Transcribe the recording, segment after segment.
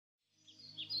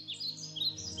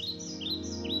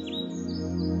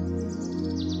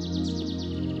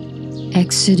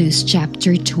Exodus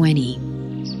chapter 20,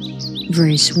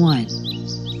 verse 1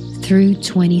 through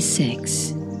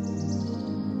 26.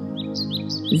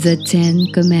 The Ten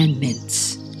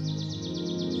Commandments.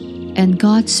 And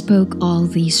God spoke all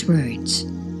these words: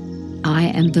 I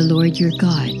am the Lord your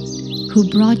God, who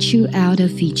brought you out of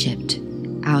Egypt,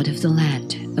 out of the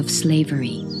land of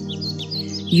slavery.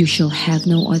 You shall have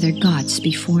no other gods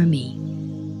before me.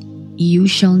 You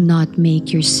shall not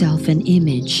make yourself an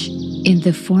image in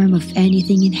the form of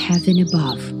anything in heaven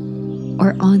above,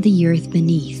 or on the earth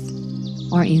beneath,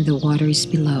 or in the waters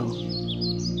below.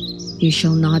 You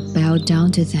shall not bow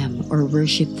down to them or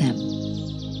worship them.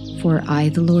 For I,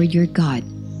 the Lord your God,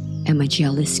 am a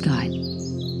jealous God,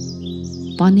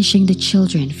 punishing the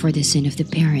children for the sin of the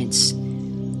parents,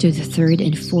 to the third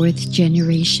and fourth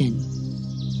generation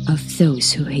of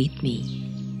those who hate me,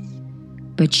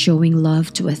 but showing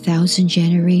love to 1,000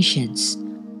 generations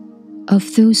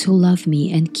of those who love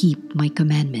me and keep my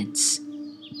commandments.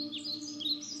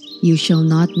 You shall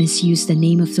not misuse the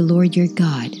name of the Lord your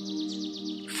God,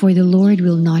 for the Lord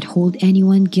will not hold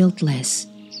anyone guiltless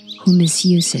who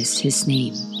misuses his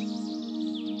name.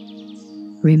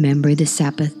 Remember the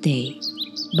Sabbath day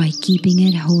by keeping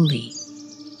it holy.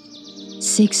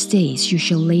 6 days you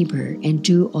shall labor and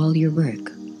do all your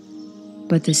work,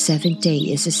 but the seventh day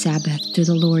is a Sabbath to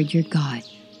the Lord your God.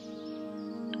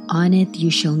 On it you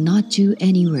shall not do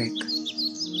any work,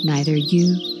 neither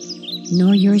you,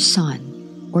 nor your son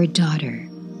or daughter,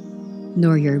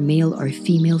 nor your male or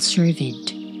female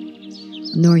servant,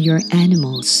 nor your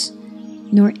animals,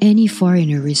 nor any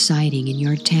foreigner residing in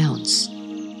your towns.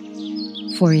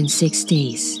 For in 6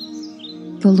 days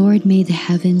the Lord made the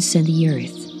heavens and the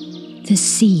earth, the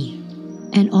sea,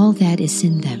 and all that is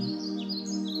in them,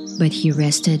 but he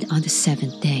rested on the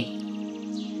seventh day.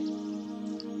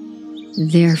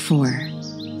 Therefore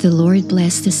the Lord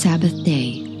blessed the Sabbath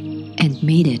day and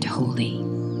made it holy.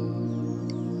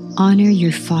 Honor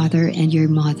your father and your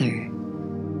mother,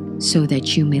 so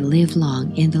that you may live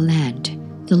long in the land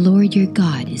the Lord your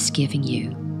God is giving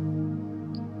you.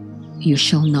 You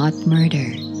shall not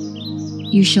murder.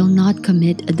 You shall not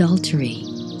commit adultery.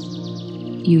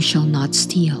 You shall not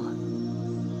steal.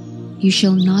 You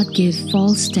shall not give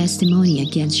false testimony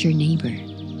against your neighbor.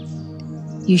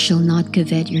 You shall not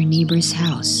covet your neighbor's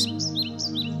house.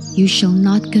 You shall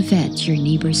not covet your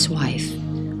neighbor's wife,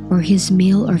 or his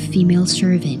male or female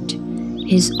servant,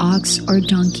 his ox or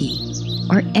donkey,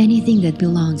 or anything that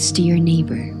belongs to your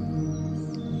neighbor.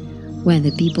 When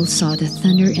the people saw the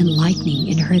thunder and lightning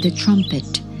and heard the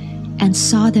trumpet and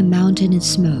saw the mountain in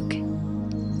smoke,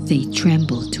 they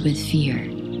trembled with fear.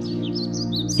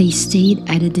 They stayed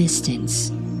at a distance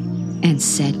and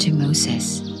said to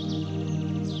Moses,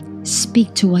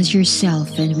 Speak to us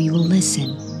yourself and we will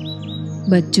listen,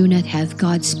 but do not have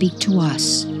God speak to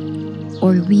us,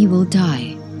 or we will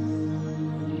die.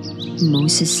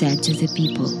 Moses said to the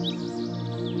people,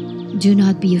 Do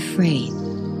not be afraid.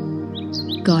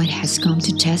 God has come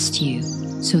to test you,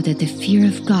 so that the fear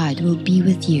of God will be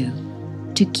with you,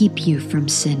 to keep you from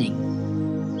sinning.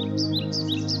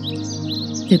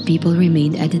 The people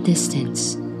remained at a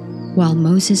distance, while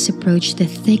Moses approached the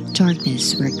thick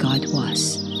darkness where God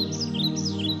was.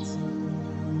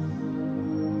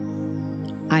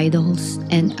 Idols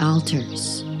and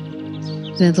altars.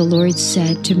 Then the Lord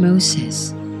said to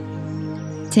Moses,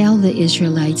 Tell the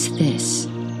Israelites this: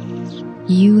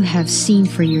 You have seen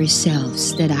for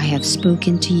yourselves that I have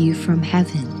spoken to you from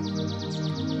heaven.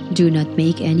 Do not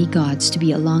make any gods to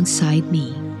be alongside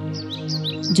me.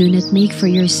 Do not make for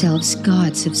yourselves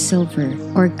gods of silver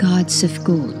or gods of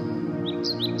gold.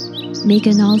 Make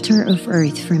an altar of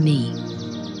earth for me,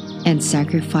 and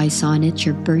sacrifice on it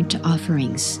your burnt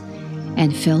offerings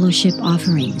and fellowship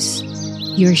offerings,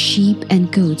 your sheep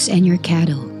and goats and your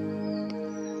cattle.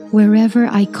 Wherever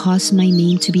I cause my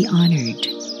name to be honored,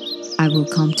 I will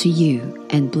come to you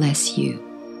and bless you.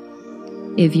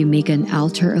 If you make an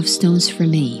altar of stones for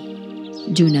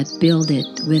me, do not build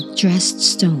it with dressed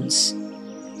stones,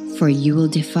 for you will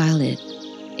defile it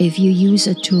if you use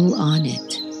a tool on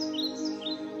it.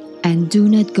 And do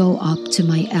not go up to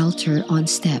my altar on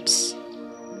steps,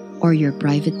 or your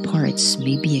private parts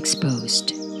may be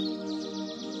exposed.